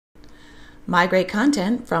Migrate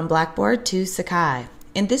content from Blackboard to Sakai.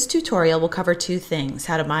 In this tutorial, we'll cover two things: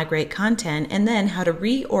 how to migrate content and then how to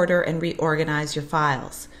reorder and reorganize your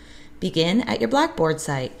files. Begin at your Blackboard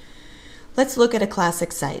site. Let's look at a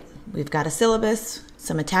classic site. We've got a syllabus,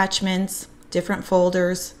 some attachments, different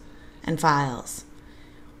folders, and files.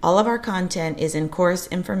 All of our content is in course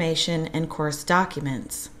information and course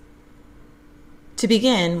documents. To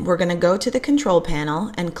begin, we're going to go to the control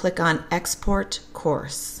panel and click on Export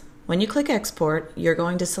Course. When you click Export, you're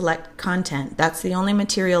going to select Content. That's the only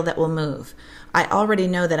material that will move. I already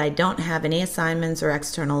know that I don't have any assignments or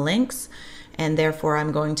external links, and therefore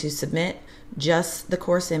I'm going to submit just the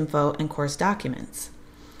course info and course documents.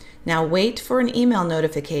 Now wait for an email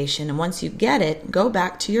notification, and once you get it, go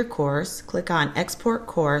back to your course, click on Export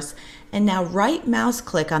Course, and now right mouse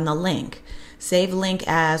click on the link. Save link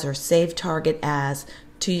as or save target as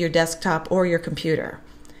to your desktop or your computer.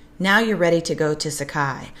 Now you're ready to go to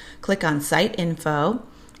Sakai. Click on Site Info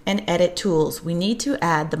and Edit Tools. We need to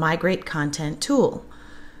add the Migrate Content tool.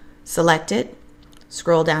 Select it,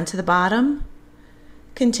 scroll down to the bottom,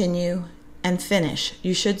 continue, and finish.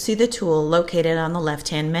 You should see the tool located on the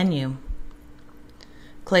left-hand menu.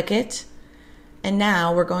 Click it, and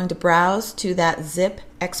now we're going to browse to that zip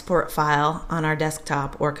export file on our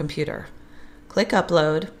desktop or computer. Click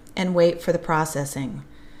Upload and wait for the processing.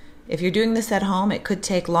 If you're doing this at home, it could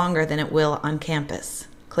take longer than it will on campus.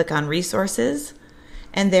 Click on Resources,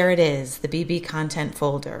 and there it is, the BB Content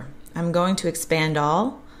folder. I'm going to expand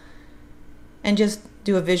all and just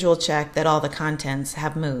do a visual check that all the contents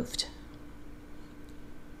have moved.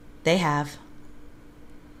 They have.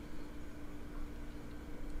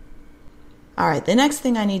 All right, the next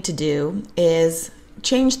thing I need to do is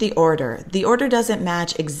change the order. The order doesn't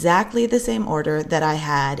match exactly the same order that I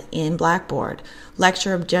had in Blackboard.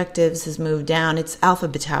 Lecture objectives has moved down. It's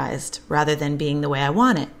alphabetized rather than being the way I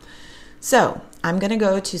want it. So I'm going to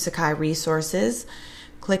go to Sakai Resources,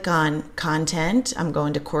 click on Content. I'm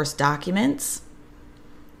going to Course Documents.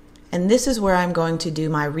 And this is where I'm going to do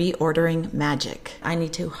my reordering magic. I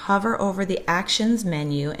need to hover over the Actions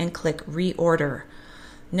menu and click Reorder.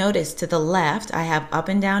 Notice to the left I have up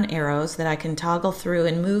and down arrows that I can toggle through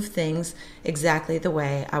and move things exactly the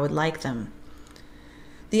way I would like them.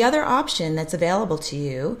 The other option that's available to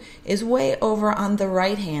you is way over on the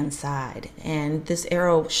right hand side, and this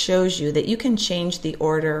arrow shows you that you can change the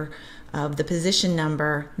order of the position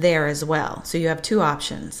number there as well. So you have two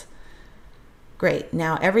options. Great,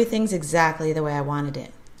 now everything's exactly the way I wanted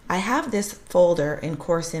it. I have this folder in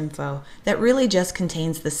Course Info that really just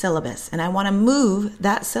contains the syllabus, and I want to move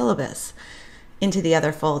that syllabus into the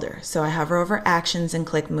other folder. So I hover over Actions and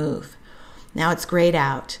click Move. Now it's grayed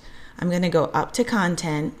out. I'm going to go up to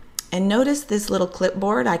Content, and notice this little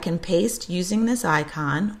clipboard. I can paste using this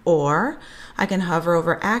icon, or I can hover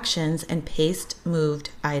over Actions and paste moved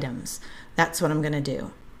items. That's what I'm going to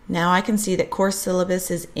do. Now I can see that course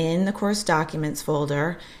syllabus is in the course documents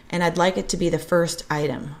folder, and I'd like it to be the first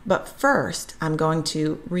item. But first, I'm going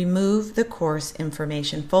to remove the course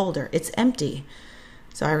information folder. It's empty.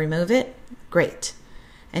 So I remove it. Great.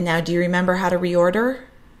 And now do you remember how to reorder?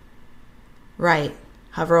 Right.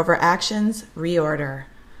 Hover over Actions, Reorder.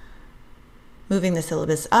 Moving the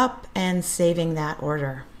syllabus up and saving that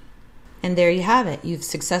order. And there you have it. You've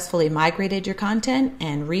successfully migrated your content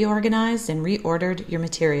and reorganized and reordered your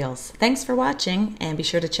materials. Thanks for watching, and be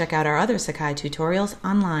sure to check out our other Sakai tutorials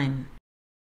online.